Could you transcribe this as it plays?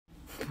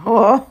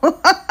Oh,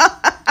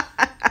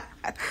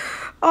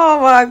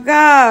 oh my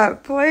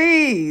God,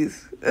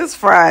 please. It's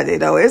Friday,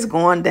 though. It's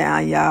going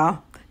down,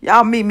 y'all.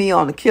 Y'all meet me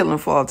on the Killing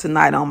Floor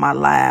tonight on my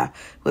live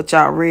with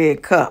y'all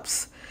red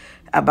cups.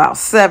 About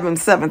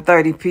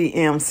 7:30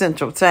 p.m.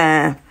 Central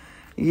Time.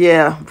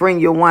 Yeah, bring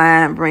your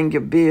wine, bring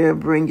your beer,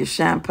 bring your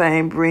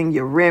champagne, bring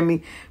your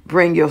Remy,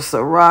 bring your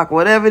Ciroc,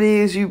 whatever it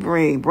is you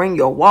bring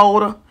your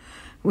water.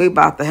 We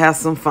about to have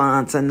some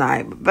fun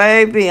tonight. But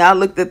baby, I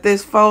looked at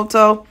this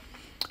photo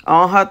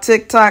on her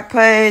TikTok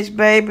page,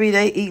 baby.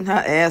 They eating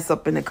her ass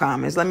up in the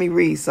comments. Let me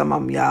read some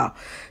of them, y'all.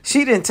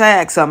 She didn't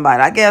tag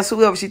somebody. I guess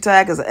whoever she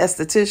tagged is an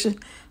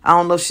esthetician. I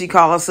don't know if she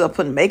called herself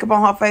putting makeup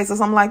on her face or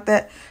something like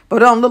that. But it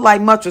don't look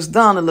like much was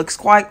done. It looks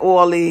quite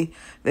oily.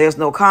 There's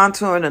no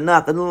contouring or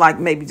nothing. It look like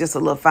maybe just a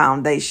little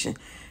foundation.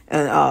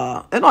 And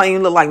it don't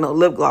even look like no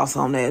lip gloss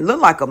on there. It look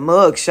like a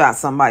mugshot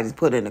somebody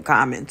put in the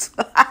comments.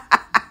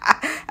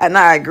 And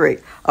I agree.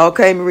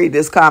 Okay, let me read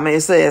this comment.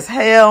 It says,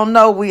 hell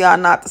no, we are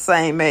not the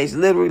same age.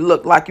 Literally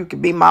look like you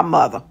could be my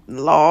mother.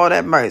 Lord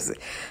have mercy.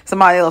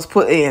 Somebody else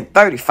put in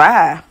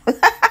 35.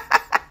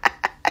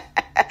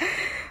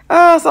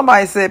 Oh,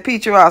 somebody said,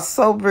 Peach, you are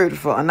so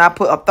beautiful. And I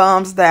put a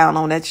thumbs down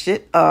on that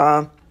shit.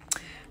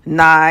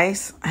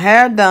 Nice.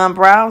 Hair done,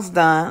 brows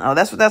done. Oh,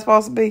 that's what that's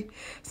supposed to be.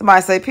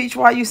 Somebody say, Peach,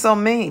 why you so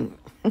mean?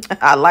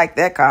 I like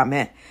that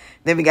comment.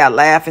 Then we got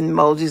laughing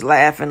emojis,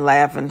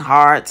 laughing,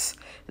 hearts,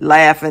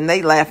 laughing.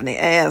 They laughing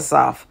their ass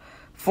off.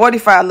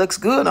 45 looks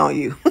good on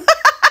you.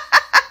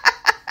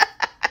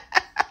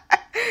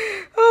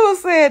 Who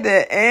said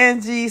that?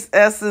 Angie's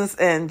Essence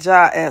and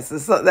Ja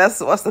Essence. So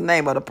what's the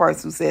name of the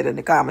person who said it in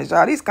the comments.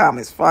 Y'all, these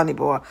comments funny,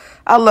 boy.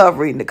 I love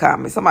reading the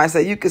comments. Somebody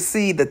said, you can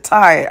see the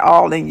tired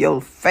all in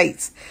your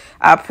face.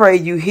 I pray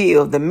you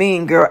heal. The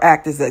mean girl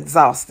act is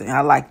exhausting.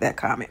 I like that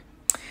comment.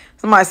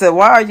 Somebody said,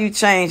 why are you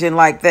changing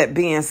like that,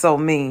 being so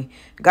mean?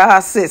 God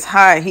sits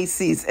high and he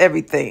sees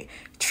everything.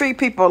 Treat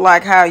people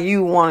like how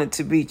you wanted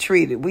to be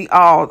treated. We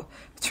all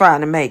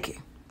trying to make it.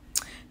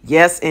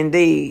 Yes,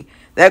 indeed.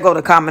 There go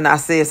the comment I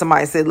said.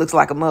 Somebody said, looks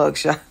like a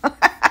mugshot.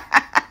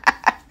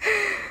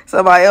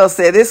 Somebody else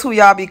said, this who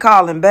y'all be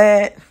calling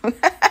bad?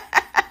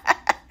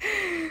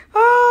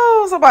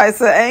 Oh, somebody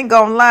said, ain't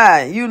gonna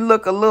lie. You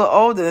look a little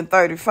older than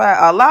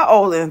 35. A lot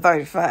older than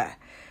 35.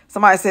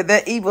 Somebody said,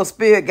 that evil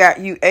spirit got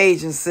you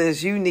aging,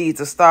 says you need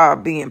to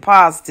start being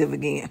positive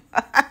again.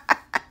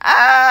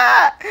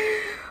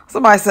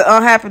 Somebody said,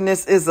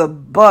 unhappiness is a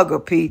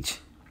bugger, Peach.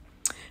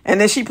 And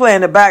then she playing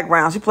in the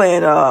background. She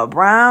playing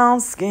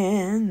brown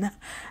skin.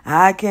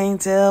 I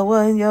can't tell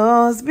when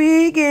yours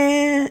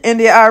begin.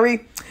 India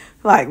Ari,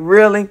 like,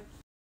 really?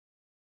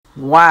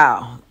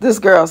 Wow. This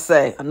girl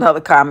say, another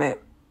comment,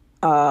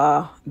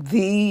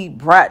 the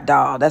brat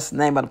doll. That's the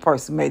name of the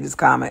person who made this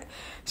comment.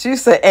 She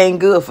said, ain't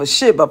good for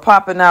shit, but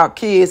popping out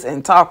kids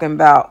and talking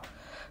about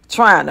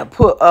trying to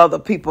put other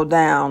people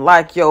down,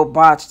 like your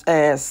botched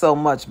ass so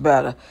much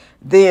better.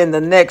 Then the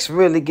next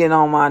really get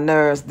on my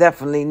nerves,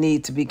 definitely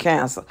need to be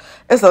canceled.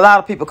 It's a lot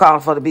of people calling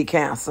for to be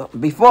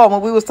canceled. Before, when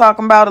we was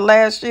talking about it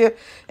last year,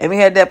 and we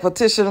had that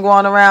petition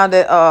going around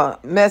that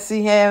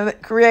Messi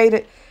had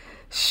created,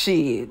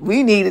 shit,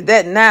 we needed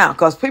that now,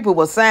 because people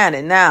were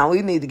signing now.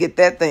 We need to get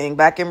that thing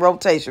back in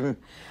rotation,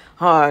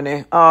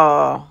 honey.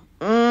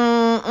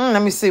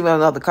 Let me see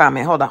another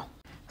comment. Hold on.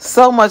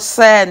 So much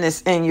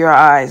sadness in your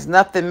eyes,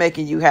 nothing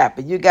making you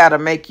happy. You got to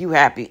make you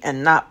happy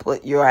and not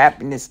put your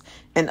happiness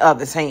in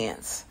others'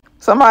 hands.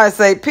 Somebody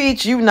say,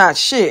 Peach, you not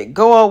shit.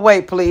 Go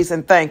away, please,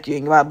 and thank you.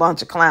 You got a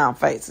bunch of clown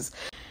faces.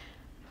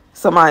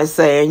 Somebody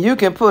saying, you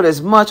can put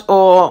as much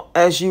oil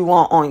as you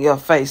want on your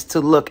face to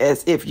look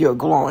as if you're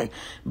glowing.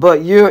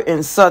 But you're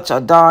in such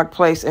a dark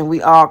place and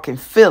we all can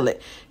feel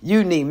it.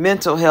 You need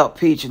mental help,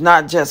 Peach,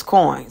 not just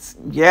coins.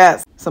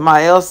 Yes.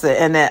 Somebody else said,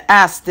 and that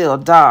eye still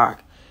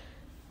dark.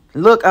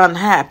 Look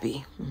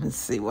unhappy. Let's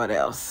see what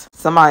else.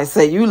 Somebody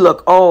said, you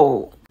look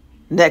old.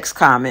 Next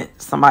comment.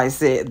 Somebody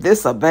said,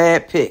 this a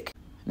bad pick.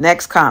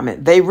 Next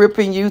comment. They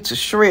ripping you to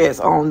shreds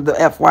on the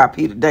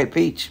FYP today,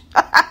 Peach.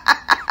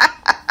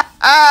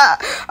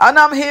 And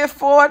I'm here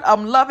for it.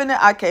 I'm loving it.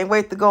 I can't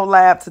wait to go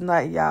live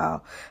tonight,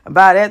 y'all. And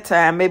by that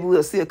time, maybe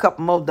we'll see a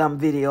couple more dumb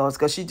videos,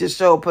 because she just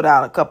put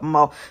out a couple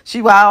more.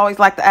 I always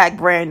like to act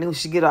brand new.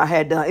 She get her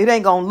hair done. It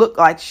ain't going to look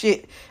like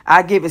shit.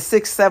 I give it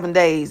 6-7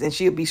 days, and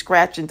she'll be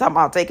scratching, talking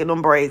about taking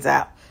them braids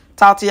out.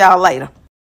 Talk to y'all later.